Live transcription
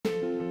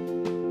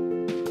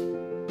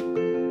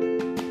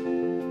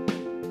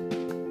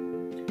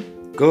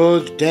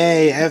Good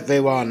day,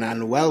 everyone,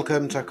 and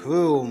welcome to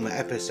Croome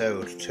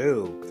Episode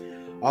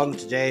 2. On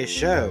today's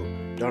show,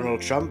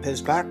 Donald Trump is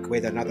back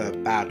with another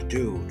bad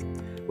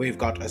dude. We've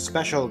got a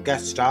special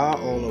guest star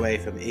all the way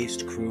from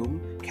East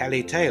Croome,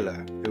 Kelli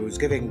Taylor, who's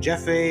giving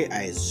Geoffrey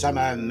a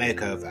summer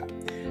makeover.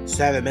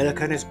 Sarah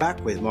Millican is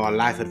back with more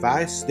life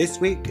advice.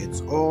 This week,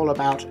 it's all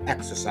about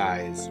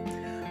exercise.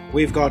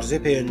 We've got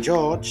Zippy and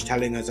George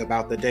telling us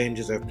about the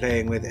dangers of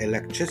playing with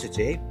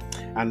electricity.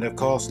 And of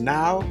course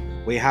now,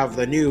 we have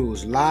the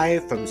news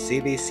live from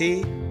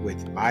CBC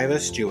with Myra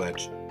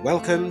Steward.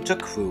 Welcome to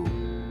Croome.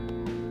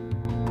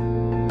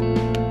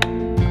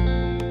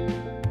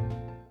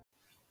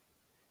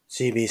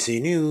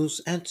 CBC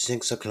News at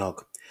 6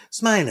 o'clock.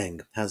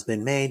 Smiling has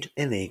been made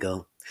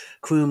illegal.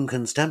 Croome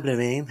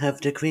Constabulary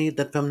have decreed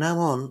that from now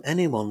on,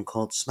 anyone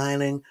caught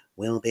smiling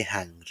will be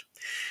hanged.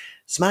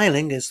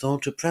 Smiling is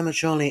thought to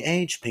prematurely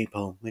age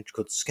people, which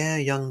could scare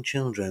young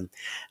children,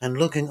 and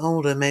looking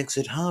older makes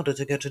it harder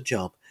to get a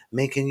job,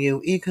 making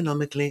you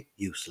economically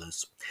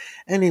useless.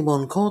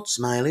 Anyone caught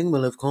smiling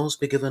will of course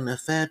be given a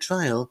fair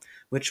trial,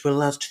 which will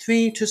last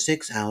 3 to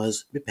 6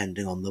 hours,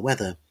 depending on the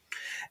weather.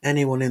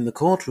 Anyone in the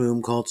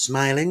courtroom caught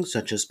smiling,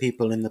 such as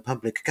people in the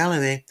public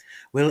gallery,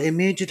 will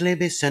immediately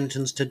be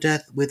sentenced to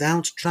death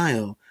without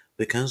trial,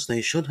 because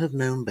they should have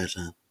known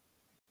better.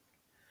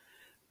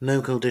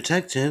 Local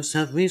detectives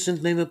have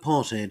recently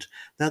reported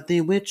that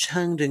the witch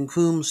hanged in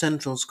Croome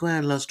Central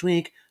Square last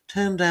week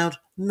turned out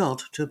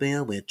not to be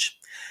a witch.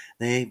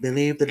 They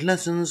believe that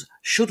lessons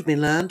should be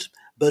learned,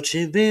 but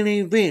she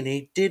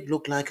really did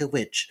look like a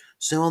witch,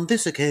 so on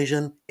this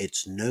occasion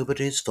it's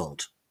nobody's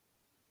fault.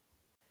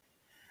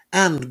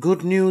 And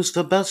good news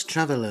for bus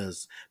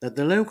travellers, that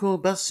the local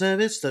bus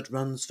service that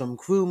runs from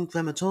Croome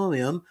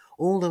Crematorium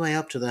all the way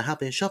up to the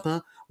Happy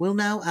Shopper will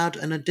now add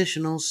an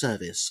additional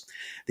service.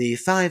 The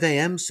 5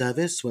 a.m.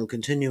 service will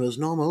continue as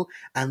normal,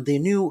 and the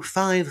new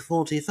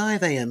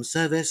 5:45 a.m.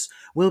 service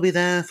will be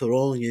there for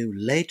all you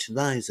late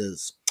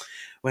risers.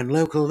 When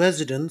local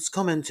residents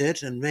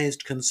commented and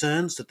raised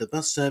concerns that the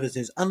bus service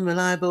is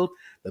unreliable,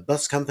 the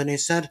bus company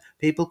said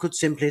people could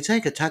simply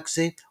take a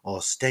taxi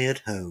or stay at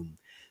home.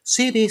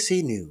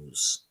 CBC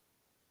News.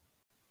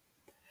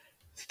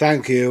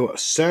 Thank you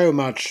so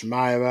much,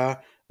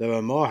 Myra. There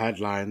are more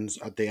headlines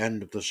at the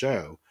end of the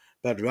show,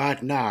 but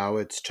right now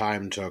it's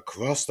time to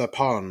cross the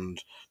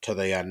pond to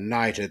the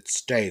United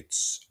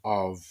States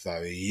of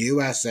the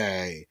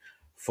USA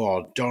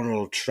for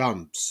Donald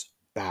Trump's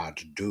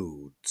bad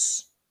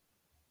dudes.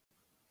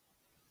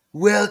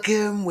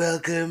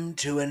 Welcome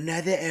to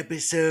another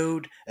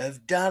episode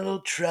of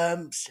Donald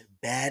Trump's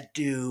Bad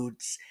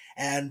Dudes.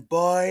 And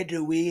boy,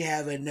 do we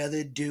have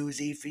another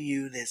doozy for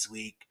you this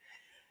week.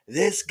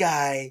 This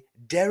guy,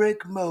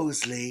 Derek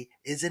Mosley,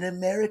 is an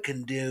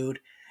American dude.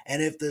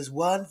 And if there's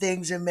one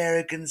thing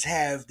Americans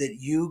have that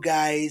you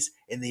guys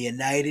in the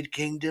United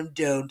Kingdom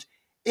don't,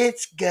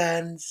 it's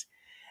guns.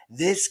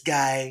 This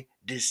guy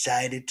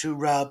decided to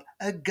rob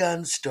a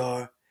gun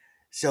store.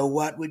 So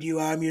what would you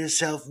arm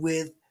yourself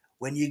with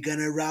when you're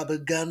gonna rob a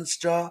gun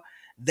store?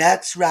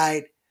 That's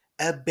right,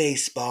 a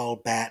baseball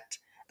bat,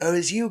 or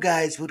as you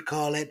guys would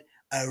call it,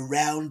 a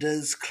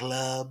rounder's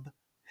club.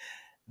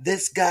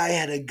 This guy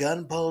had a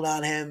gun pulled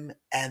on him,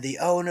 and the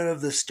owner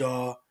of the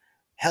store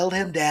held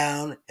him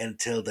down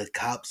until the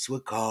cops were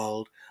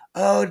called.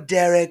 Oh,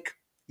 Derek,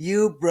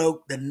 you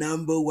broke the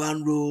number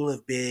one rule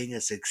of being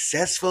a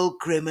successful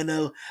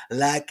criminal,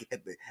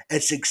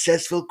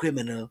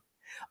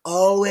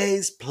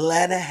 Always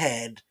plan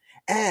ahead,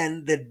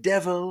 and the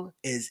devil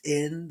is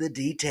in the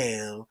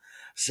detail.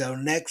 So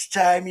next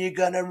time you're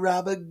gonna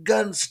rob a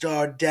gun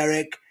store,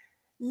 Derek,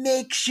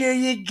 make sure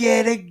you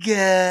get a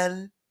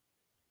gun.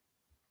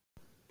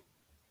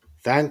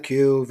 Thank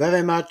you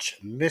very much,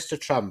 Mr.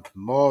 Trump.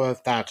 More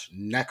of that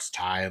next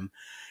time.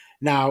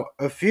 Now,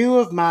 a few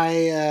of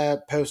my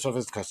post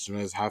office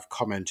customers have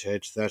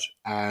commented that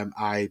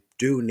I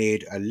do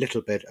need a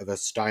little bit of a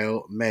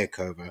style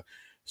makeover.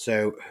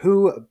 So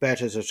who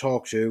better to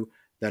talk to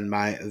than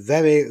my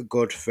very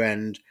good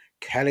friend,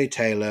 Kelli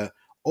Taylor,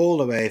 all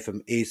the way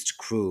from East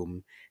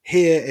Croome.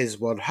 Here is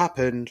what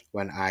happened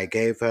when I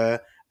gave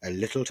her a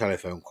little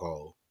telephone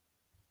call.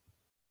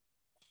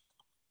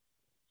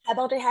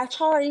 Everybody hair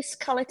choice,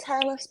 Kelli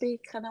Taylor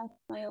speaking. How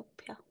can I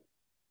help you?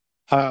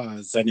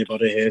 Has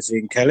anybody here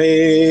seen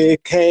Kelli?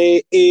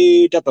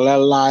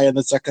 Kelli and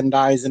the second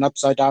eye is an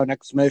upside down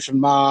exclamation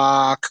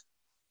mark.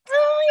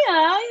 Oh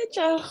yeah,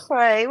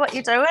 Geoffrey. What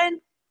you doing?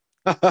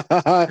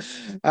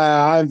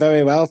 I'm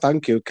very well,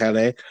 thank you,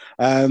 Kelli.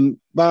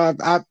 But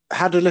I've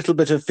had a little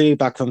bit of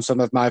feedback from some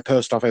of my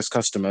post office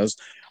customers,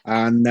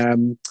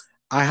 and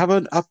I have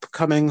an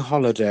upcoming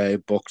holiday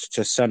booked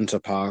to Center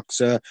Parcs.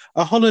 A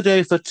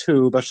holiday for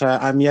two, but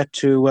I'm yet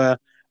to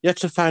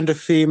find a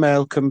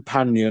female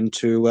companion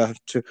to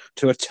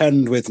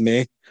attend with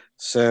me.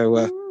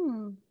 So.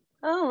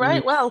 Oh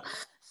right, well,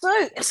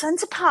 so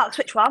Center Parcs,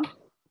 which one?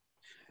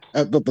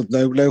 But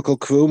the local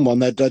Croome one,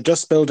 they're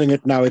just building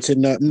it now. It's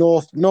in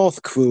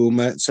North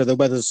Croome, so the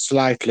weather's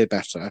slightly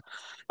better.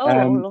 Oh,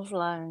 Um,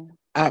 lovely.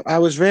 I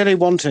was really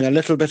wanting a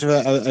little bit of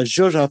a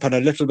zhuzh up and a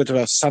little bit of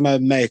a summer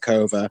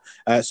makeover.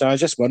 So I was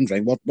just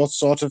wondering what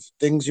sort of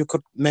things you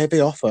could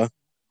maybe offer.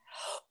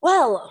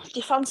 Well, do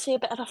you fancy a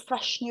bit of a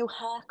fresh new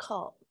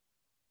haircut?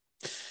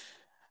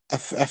 A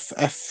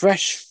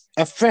fresh.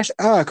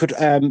 Oh, I could.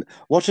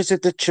 What is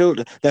it? The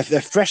children. The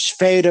fresh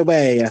fade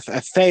away. A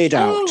fade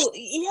out. Oh,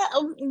 yeah,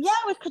 yeah,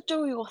 we could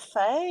do you a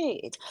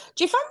fade.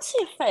 Do you fancy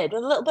a fade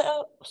with a little bit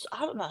of,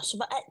 I don't know,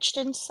 some etched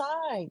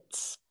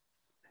insides?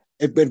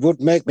 It would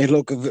make me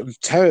look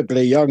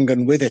terribly young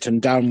and with it and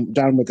down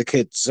with the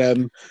kids.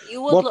 You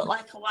would What? look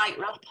like a white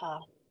rapper.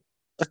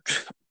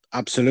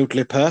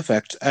 Absolutely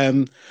perfect.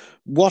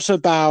 What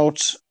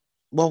about?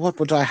 Well, what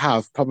would I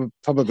have?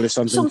 Probably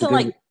something to Something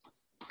like do.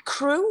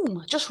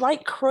 Croome, just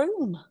write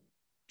Croome.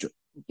 ju-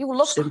 You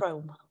love Sim,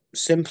 Croome.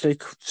 simply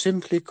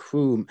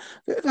Croome.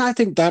 I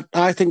think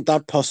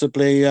that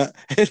possibly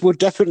it would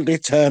definitely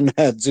turn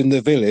heads in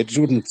the village,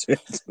 wouldn't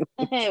it?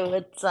 It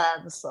would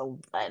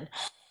something.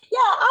 Yeah,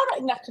 I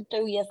reckon I could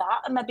do you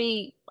that. And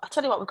maybe, I'll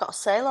tell you what, we've got a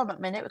sale on at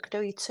the minute. We could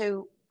do you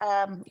two,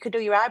 you could do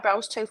your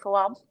eyebrows 2 for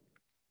 1.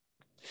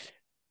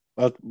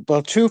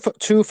 Well, two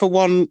for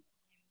one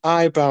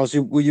eyebrows.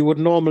 You would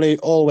normally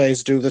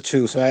always do the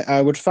two, so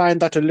I would find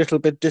that a little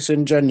bit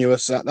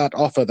disingenuous that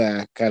offer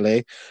there,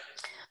 Kelly.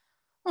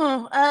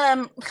 Oh, I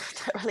don't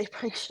really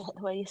appreciate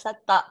the way you said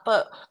that,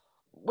 but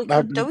we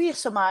I, could do you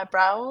some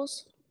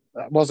eyebrows.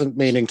 I wasn't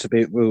meaning to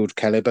be rude,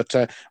 Kelly, but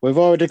we've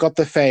already got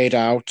the fade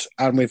out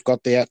and we've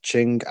got the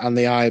etching and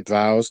the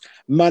eyebrows.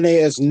 Money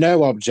is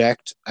no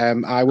object.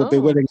 I would be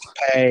Oh, willing to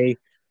pay.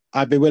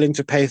 I'd be willing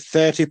to pay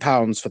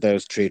 £30 for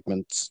those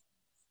treatments.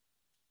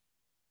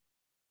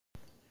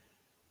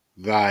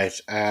 Right.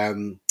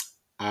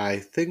 I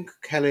think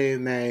Kelly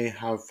may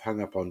have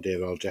hung up on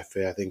dear old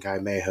Geoffrey. I think I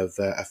may have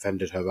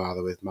offended her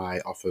rather with my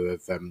offer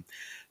of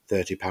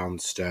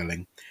 £30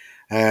 sterling.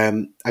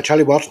 I tell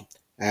you what,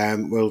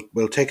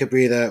 we'll take a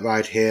breather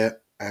right here.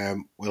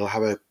 We'll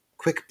have a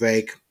quick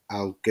break.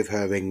 I'll give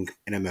her a ring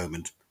in a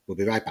moment. We'll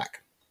be right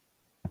back.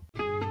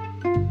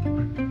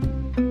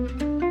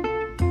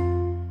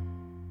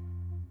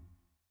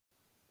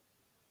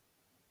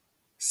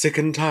 Sick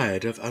and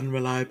tired of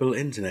unreliable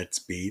internet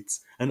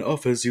speeds and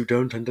offers you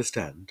don't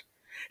understand?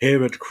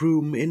 Here at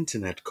Croome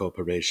Internet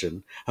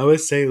Corporation, our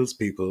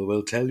salespeople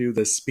will tell you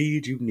the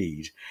speed you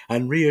need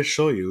and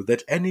reassure you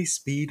that any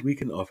speed we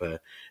can offer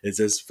is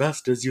as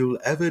fast as you'll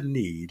ever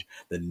need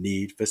the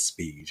need for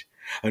speed.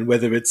 And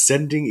whether it's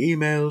sending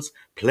emails,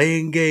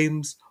 playing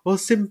games, or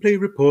simply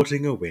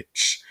reporting a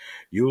witch,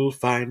 you'll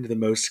find the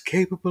most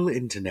capable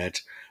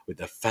internet with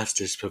the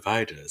fastest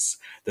providers.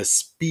 The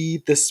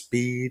speed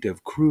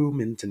of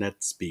Croome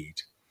Internet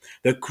Speed.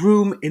 The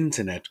Croome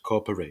Internet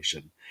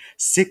Corporation.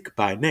 Sick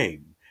by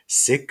name,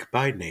 sick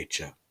by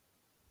nature.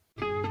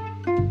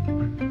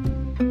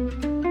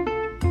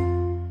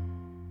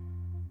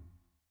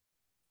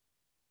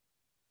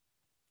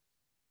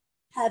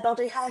 hair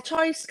body, hair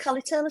choice.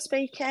 Kelly Taylor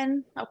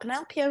speaking. How can I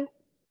help you?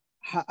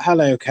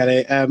 Hello,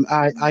 Kelly.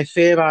 I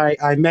fear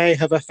I may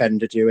have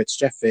offended you. It's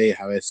Geoffrey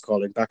Harris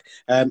calling back.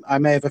 I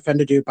may have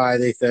offended you by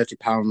the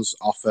 £30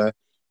 offer.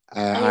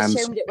 I I'm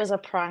assumed it was a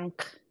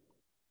prank.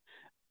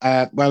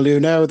 Well, you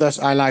know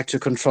that I like to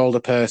control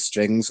the purse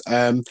strings.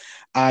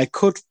 I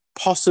could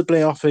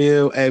possibly offer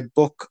you a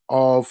book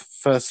of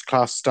first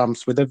class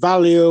stamps with a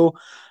value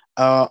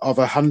of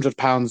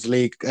 £100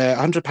 league,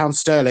 £100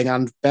 sterling,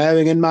 and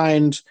bearing in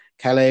mind,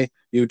 Kelly,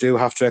 you do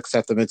have to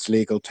accept them. It's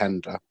legal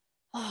tender.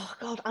 Oh,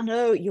 God, I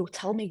know you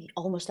tell me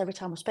almost every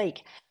time I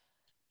speak.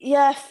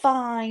 Yeah,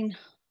 fine.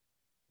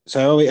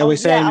 So are we Oh, yeah,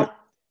 saying are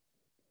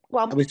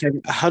well, we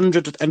saying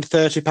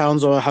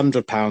 £130 or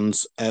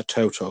 £100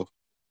 total?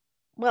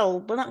 well,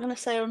 we're not going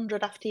to say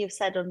 100 after you've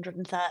said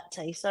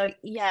 130. So,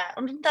 yeah,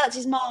 130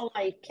 is more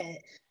like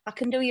it. I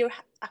can do your,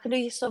 I can do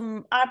you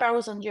some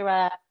eyebrows and your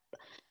hair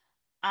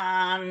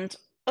and,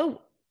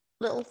 oh,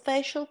 little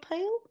facial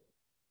peel.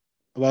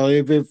 Well,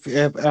 if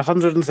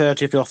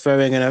 130 if you're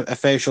throwing in a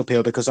facial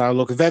peel because I'll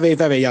look very,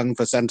 very young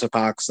for Centre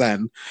Parks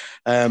then.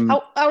 Um,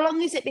 How long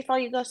is it before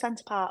you go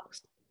Centre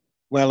Parks?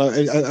 well,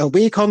 a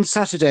week on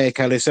Saturday,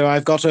 Kelly. So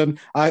I've got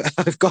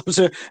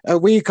a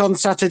week on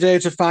Saturday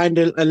to find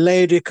a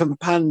lady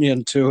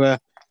companion to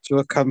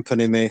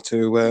accompany me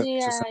to.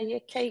 Yeah, you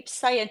keep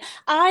saying.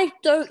 I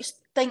don't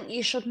think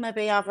you should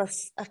maybe have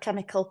a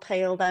chemical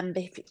peel then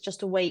if it's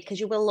just a week, because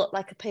you will look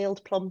like a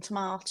peeled plum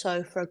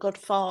tomato for a good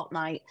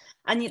fortnight,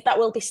 and that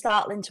will be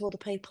startling to other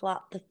people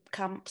at the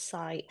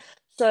campsite.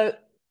 So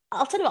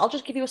I'll tell you what, I'll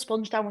just give you a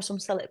sponge down with some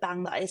Silk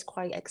Bang that is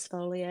quite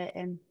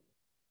exfoliating.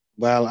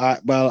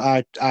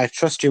 I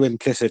trust you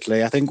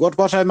implicitly. I think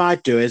what I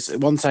might do is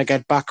once I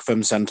get back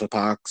from Centre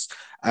Parks,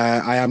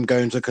 I am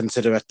going to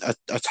consider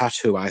a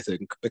tattoo. I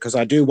think because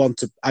I do want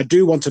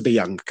to be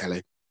young,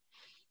 Kelly.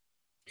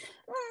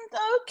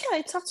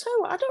 Okay,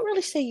 tattoo. I don't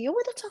really see you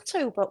with a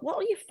tattoo, but what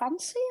are you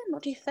fancying?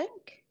 What do you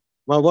think?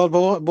 Well,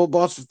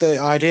 what the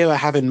idea I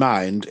have in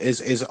mind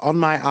is on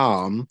my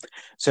arm.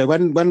 So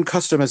when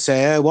customers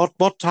say, oh,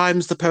 what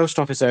time's the post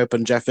office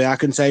open, Geoffrey? I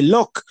can say,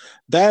 look,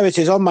 there it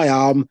is on my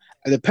arm,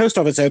 the post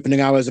office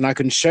opening hours, and I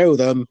can show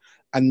them,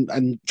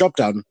 and job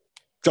done.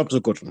 Job's a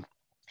good one.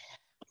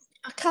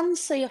 I can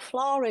see a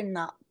flaw in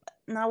that.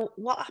 Now,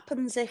 what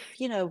happens if,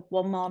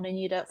 one morning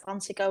you don't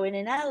fancy going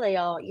in early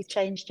or you've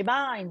changed your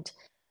mind?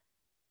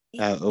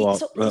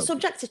 It's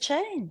subject to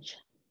change.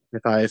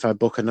 If I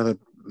book another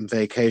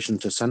vacation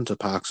to Centre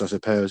Parks, I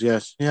suppose.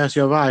 Yes,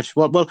 you're right.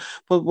 What?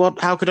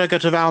 How could I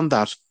get around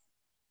that?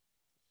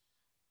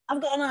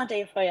 I've got an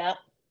idea for you.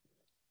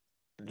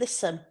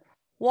 Listen,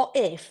 what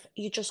if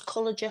you just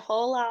coloured your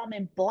whole arm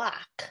in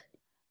black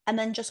and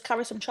then just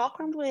carry some chalk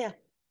around with you?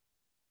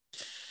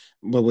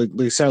 Well,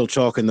 we sell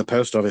chalk in the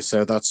post office,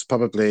 so that's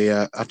probably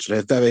actually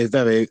a very,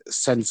 very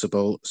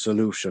sensible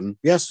solution.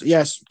 Yes,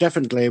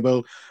 definitely.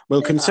 We'll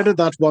consider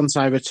that once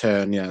I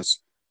return. Yes.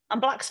 And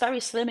black's very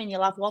slim, and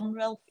you'll have one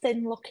real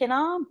thin-looking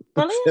arm.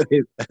 Brilliant.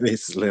 Very, very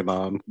slim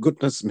arm.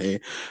 Goodness me,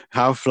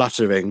 how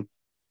flattering.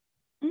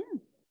 Yeah.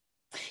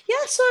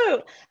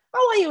 So,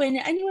 how are you in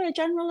it anyway?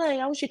 Generally,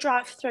 how's your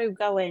drive-through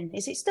going?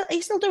 Are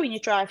you still doing your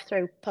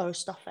drive-through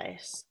post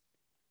office?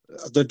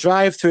 The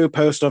drive-through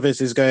post office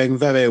is going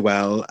very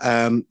well.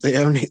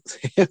 The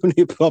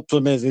only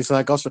problem is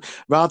I got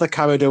rather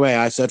carried away.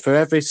 I said for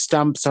every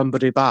stamp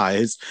somebody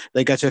buys,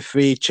 they get a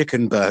free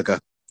chicken burger.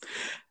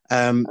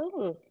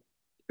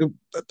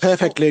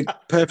 Perfectly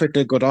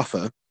good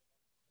offer.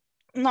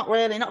 Not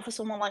really, not for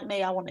someone like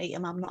me. I won't eat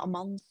them. I'm not a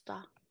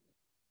monster.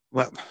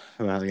 Well,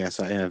 yes,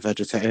 I am a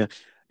vegetarian.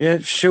 Yeah,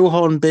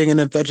 shoehorn being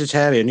a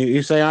vegetarian.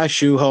 You say I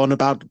shoehorn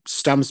about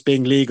stamps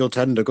being legal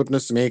tender.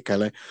 Goodness me,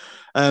 Kelly.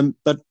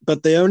 But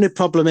the only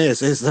problem is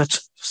that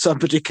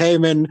somebody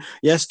came in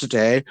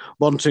yesterday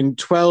wanting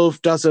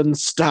 12 dozen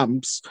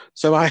stamps,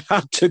 so I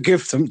had to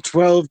give them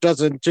 12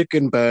 dozen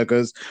chicken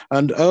burgers,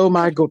 and oh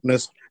my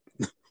goodness,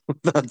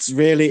 that's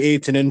really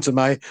eaten into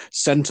my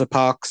Centre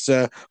Parks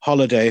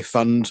holiday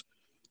fund.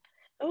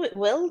 Oh, it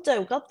will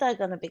do. God, they're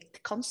going to be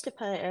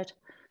constipated.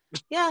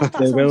 Yeah, that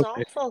sounds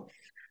awful.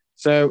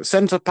 So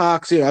Centre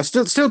Parks,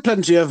 still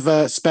plenty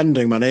of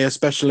spending money,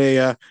 especially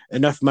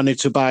enough money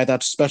to buy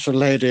that special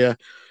lady a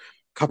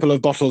couple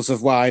of bottles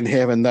of wine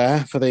here and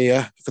there for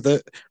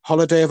the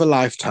holiday of a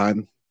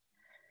lifetime.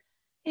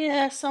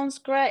 Yeah, sounds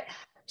great.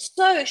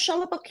 So,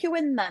 shall I book you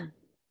in then?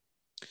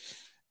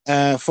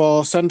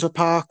 For Centre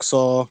Parks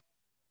or?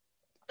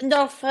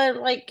 No, for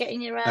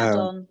getting your hair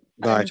done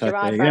and your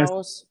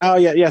eyebrows. Yes. Oh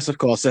yeah, yes, of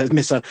course.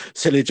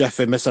 Silly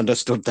Geoffrey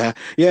misunderstood there.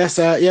 Yes,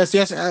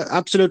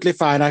 absolutely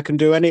fine. I can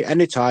do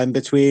any time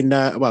between.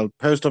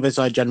 Post office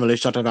I generally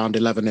shut around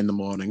 11 in the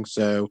morning.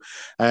 So,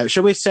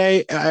 shall we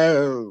say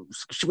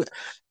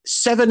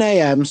 7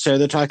 a.m. so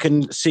that I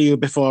can see you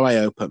before I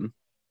open?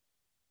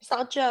 Is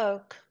that a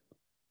joke?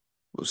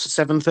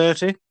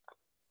 7:30.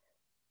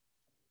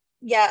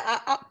 Yeah,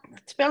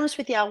 to be honest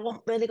with you, I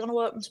wasn't really going to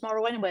open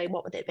tomorrow anyway.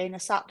 What with it being a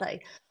Saturday?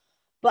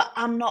 But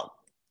I'm not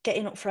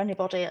getting up for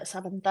anybody at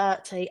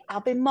 7:30. I'll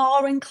be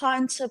more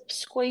inclined to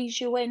squeeze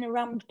you in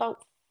around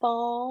about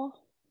 4.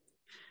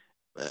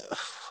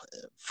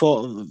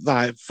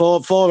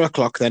 4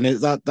 o'clock then.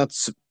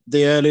 That's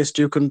the earliest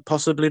you can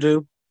possibly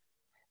do?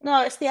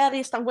 No, it's the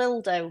earliest I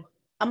will do.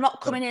 I'm not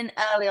coming in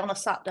early on a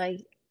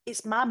Saturday.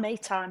 It's my me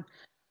time.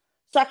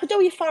 So I could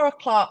do you 4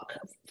 o'clock.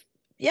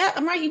 Yeah,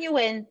 I'm writing you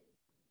in.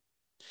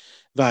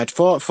 Right,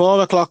 4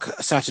 o'clock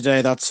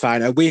Saturday, that's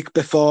fine. A week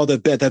before the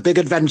big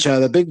adventure,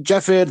 the big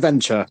Geoffrey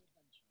adventure.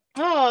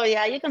 Oh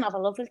yeah, you're gonna have a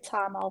lovely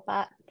time, I'll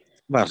bet.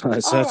 Well,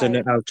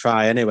 certainly I'll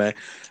try anyway.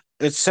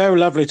 It's so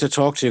lovely to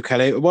talk to you,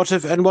 Kelly. What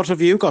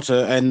have you got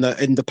in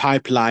the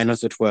pipeline,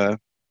 as it were?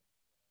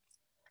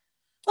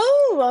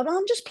 Oh,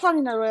 I'm just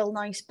planning a real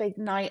nice big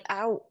night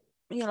out.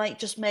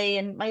 Just me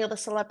and my other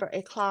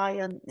celebrity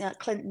client,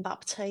 Clinton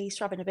Baptiste,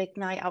 having a big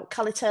night out.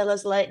 Kelly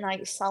Taylor's late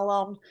night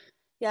salon.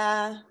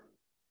 Yeah,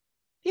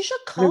 you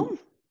should come.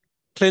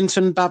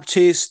 Clinton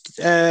Baptiste,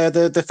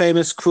 the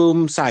famous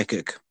Croome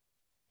psychic.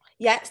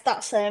 Yes,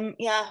 that's him.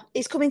 Yeah,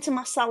 he's coming to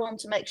my salon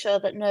to make sure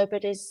that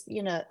nobody's,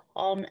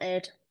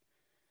 haunted.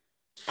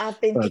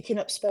 I've been picking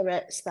up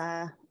spirits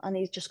there, and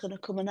he's just going to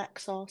come and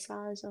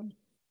exorcise them.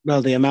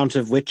 Well, the amount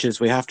of witches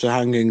we have to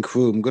hang in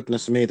Croome,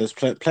 goodness me, there's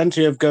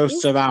plenty of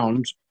ghosts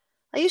around.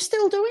 Are you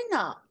still doing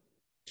that?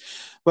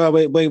 Well,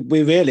 we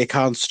really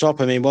can't stop.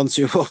 I mean, once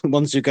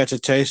you get a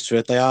taste for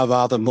it, they are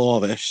rather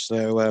Moorish.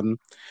 So,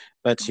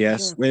 but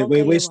yes,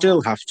 we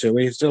still have to.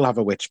 We still have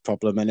a witch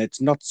problem, and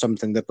it's not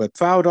something that we're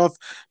proud of.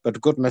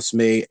 But goodness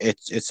me,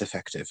 it's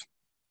effective.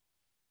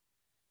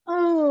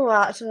 Oh,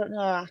 I don't know.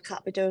 I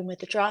can't be doing with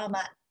the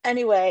drama.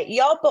 Anyway,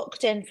 you're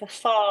booked in for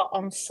 4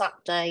 on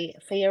Saturday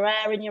for your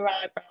hair and your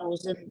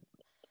eyebrows and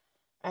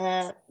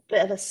a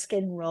bit of a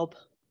skin rub.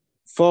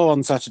 4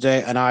 on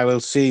Saturday, and I will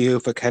see you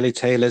for Kelly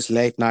Taylor's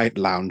late night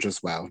lounge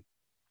as well.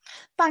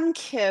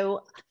 Thank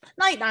you.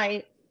 Night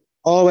night.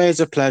 Always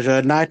a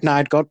pleasure. Night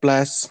night. God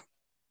bless.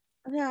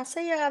 Yeah,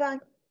 see you. Bye.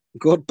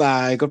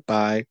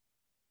 Goodbye.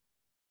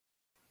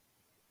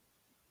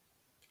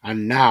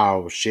 And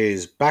now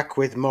she's back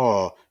with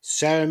more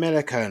Sarah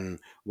Millican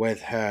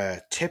with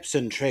her tips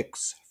and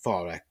tricks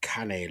for a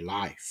canny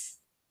life.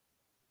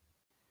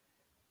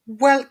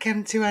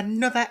 Welcome to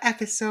another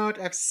episode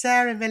of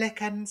Sarah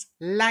Millican's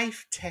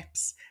Life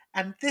Tips,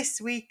 and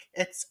this week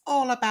it's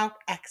all about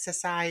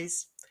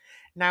exercise.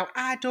 Now,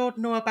 I don't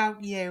know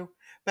about you,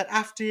 but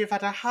after you've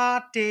had a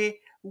hard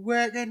day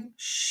working,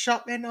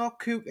 shopping, or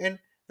cooking,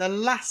 the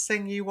last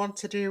thing you want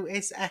to do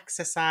is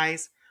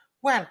exercise.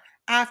 Well,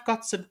 I've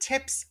got some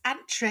tips and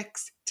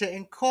tricks to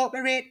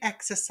incorporate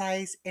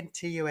exercise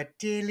into your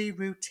daily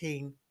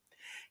routine.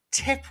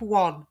 Tip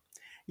 1.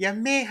 You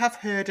may have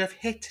heard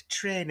of HIIT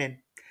training.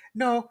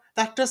 No,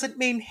 that doesn't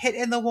mean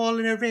hitting the wall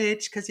in a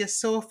rage because you're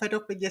so fed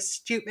up with your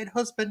stupid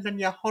husband and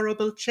your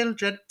horrible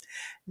children.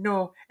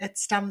 No, it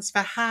stands for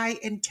high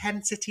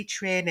intensity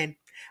training.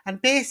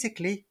 And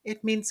basically,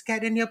 it means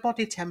getting your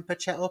body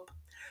temperature up.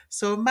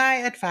 So my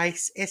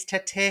advice is to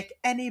take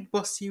any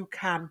bus you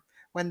can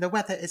when the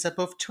weather is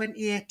above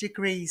 28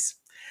 degrees.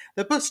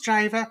 The bus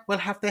driver will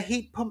have the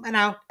heat pumping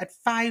out at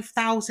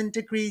 5,000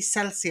 degrees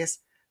Celsius,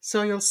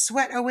 so you'll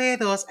sweat away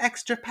those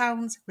extra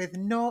pounds with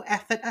no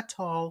effort at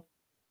all.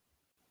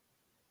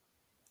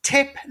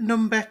 Tip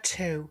number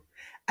 2.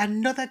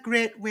 Another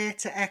great way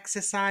to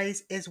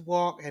exercise is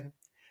walking.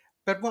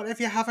 But what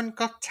if you haven't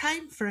got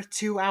time for a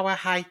 2-hour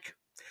hike?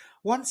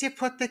 Once you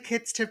put the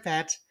kids to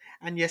bed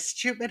and your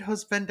stupid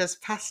husband has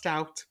passed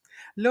out,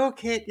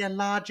 locate your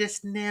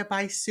largest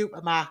nearby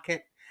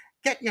supermarket,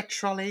 get your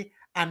trolley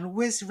and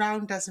whiz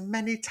round as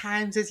many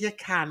times as you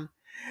can.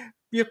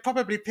 You'll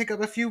probably pick up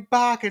a few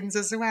bargains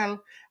as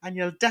well, and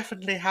you'll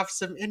definitely have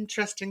some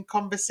interesting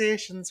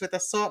conversations with the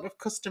sort of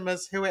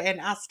customers who are in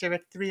Asda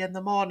at 3 in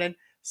the morning,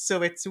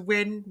 so it's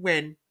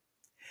win-win.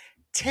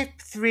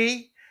 Tip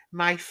 3,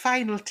 my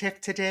final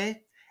tip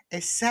today,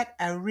 is set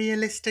a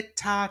realistic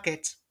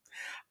target.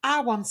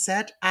 I once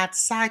said I'd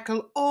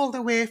cycle all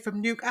the way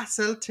from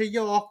Newcastle to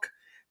York,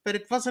 but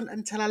it wasn't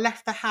until I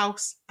left the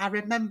house I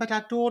remembered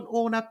I don't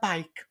own a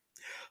bike.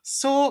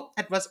 So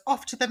it was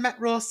off to the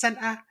Metro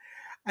Centre,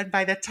 and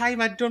by the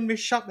time I'd done my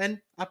shopping,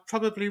 I'd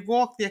probably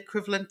walked the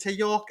equivalent to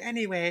York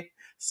anyway,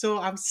 so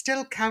I'm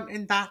still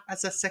counting that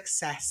as a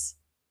success.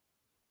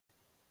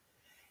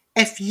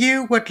 If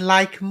you would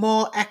like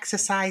more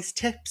exercise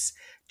tips,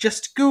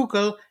 just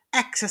Google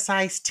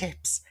exercise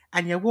tips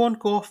and you won't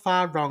go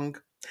far wrong.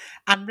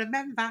 And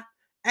remember,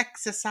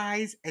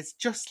 exercise is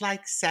just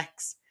like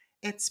sex.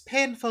 It's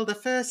painful the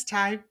first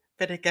time,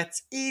 but it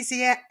gets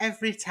easier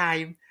every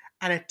time,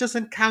 and it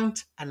doesn't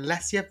count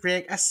unless you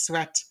break a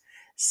sweat.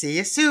 See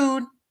you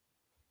soon.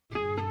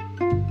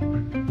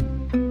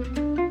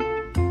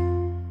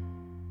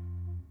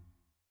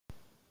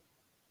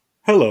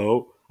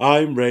 Hello,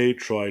 I'm Ray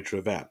Troy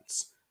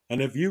Trevance,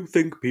 and if you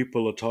think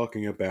people are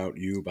talking about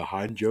you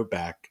behind your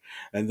back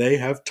and they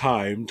have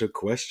time to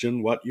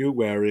question what you're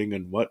wearing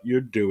and what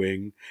you're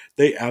doing,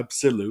 they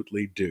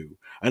absolutely do.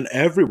 And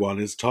everyone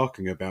is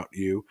talking about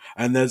you,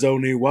 and there's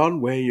only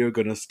one way you're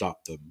gonna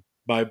stop them: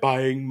 by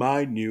buying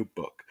my new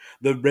book,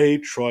 The Ray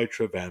Troy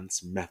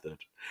Trevance Method,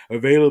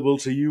 available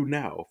to you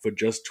now for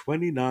just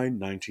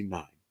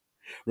 $29.99.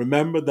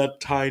 Remember that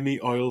tiny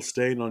oil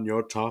stain on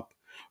your top?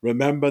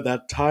 Remember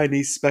that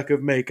tiny speck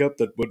of makeup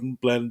that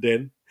wouldn't blend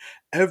in?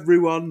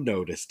 Everyone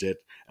noticed it,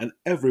 and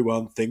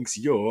everyone thinks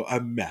you're a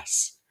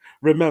mess.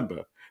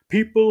 Remember,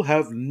 people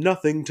have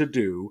nothing to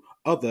do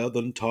other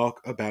than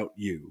talk about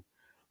you.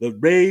 The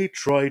Ray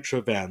Troy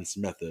Trevance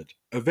Method,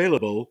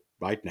 available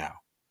right now.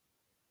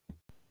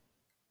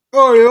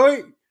 Oi,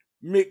 oi!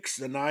 Mix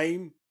the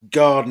name.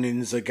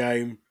 Gardening's a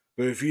game,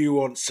 but if you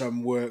want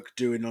some work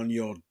doing on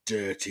your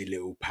dirty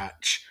little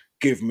patch,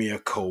 give me a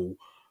call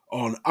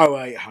on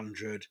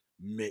 0800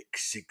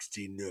 Mix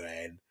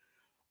 69.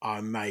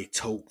 I may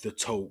talk the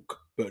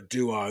talk, but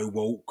do I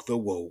walk the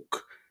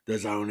walk?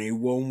 There's only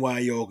one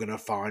way you're going to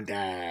find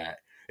out.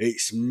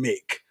 It's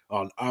Mick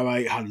on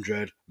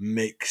 0800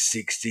 Mix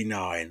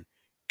 69.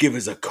 Give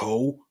us a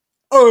call.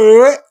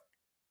 Alright.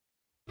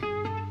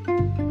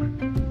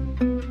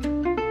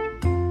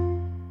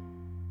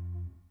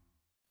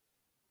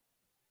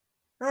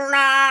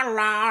 La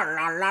la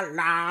la la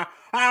la.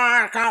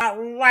 I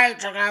can't wait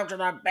to go to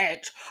the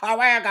beach.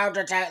 We're going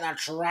to take the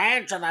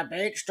train to the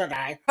beach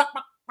today.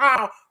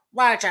 Oh,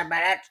 wait a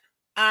minute.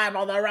 I'm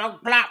on the wrong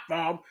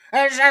platform.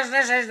 It says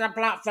this is the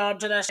platform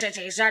to the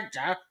city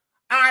centre.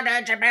 I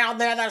need to be on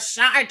the other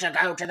side to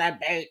go to the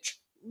beach.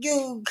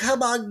 You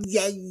come on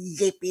then,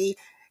 Zippy.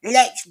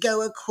 Let's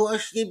go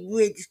across the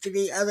bridge to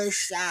the other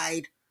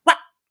side. What?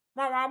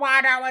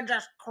 Why don't we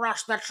just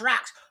cross the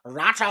tracks?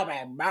 That'll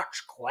be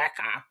much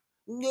quicker.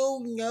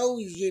 No,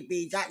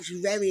 Zippy, that's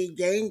very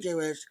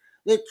dangerous.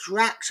 The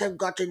tracks have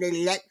got an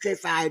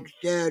electrified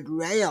third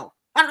rail.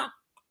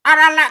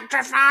 An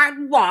electrified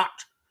what?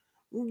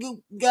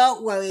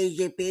 Don't worry,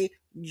 Zippy.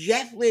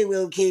 Geoffrey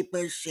will keep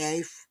us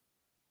safe.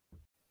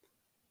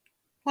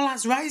 Well,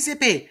 that's right,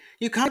 Zippy.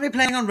 You can't be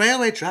playing on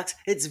railway tracks.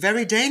 It's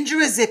very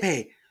dangerous,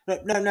 Zippy.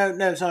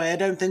 No, sorry, I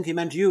don't think he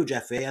meant you,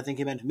 Geoffrey. I think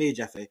he meant me,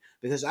 Geoffrey,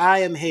 because I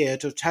am here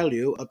to tell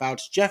you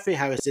about Geoffrey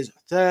Harris's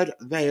third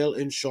rail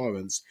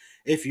insurance.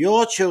 If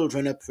your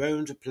children are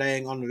prone to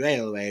playing on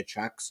railway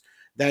tracks,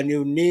 then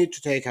you need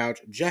to take out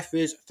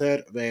Geoffrey's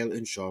third rail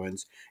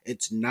insurance.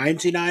 It's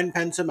 99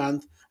 pence a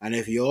month, and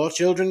if your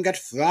children get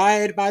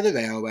fried by the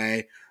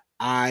railway,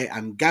 I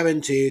am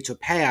guaranteed to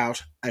pay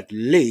out at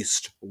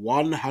least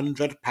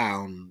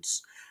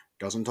 £100.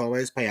 Doesn't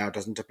always pay out,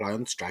 doesn't apply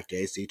on strike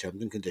days. See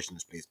terms and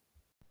conditions, please.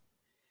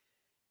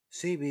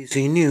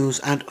 CBC News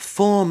at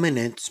 4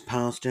 minutes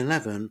past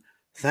 11,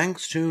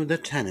 thanks to the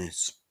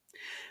tennis.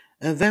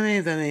 A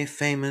very, very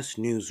famous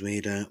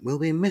newsreader will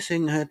be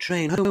missing her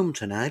train home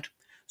tonight,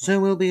 so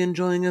will be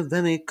enjoying a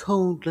very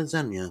cold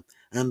lasagna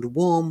and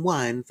warm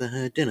wine for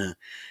her dinner,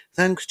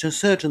 thanks to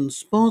certain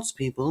sports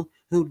people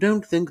who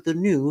don't think the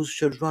news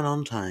should run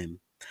on time.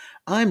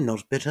 I'm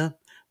not bitter,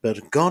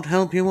 but God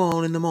help you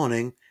all in the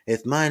morning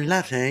if my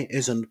latte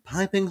isn't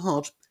piping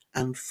hot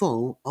and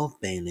full of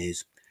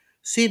Baileys.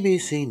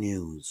 CBC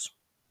News.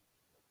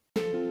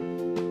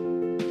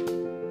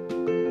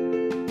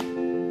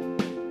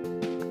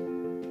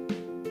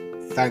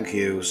 Thank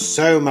you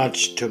so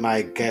much to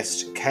my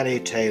guest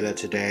Kelli Taylor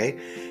today.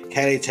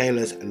 Kelli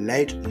Taylor's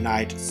Late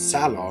Night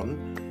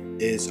Salon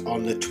is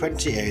on the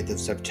 28th of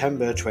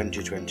September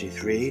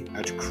 2023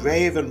 at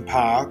Craven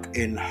Park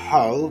in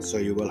Hull, so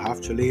you will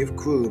have to leave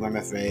Croome, I'm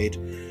afraid.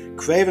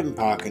 Craven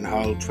Park in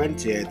Hull,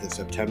 28th of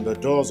September,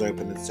 doors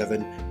open at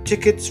 7,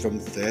 tickets from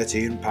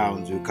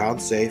 £13. You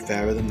can't say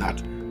fairer than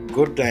that.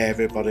 Good day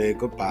everybody,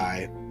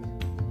 goodbye.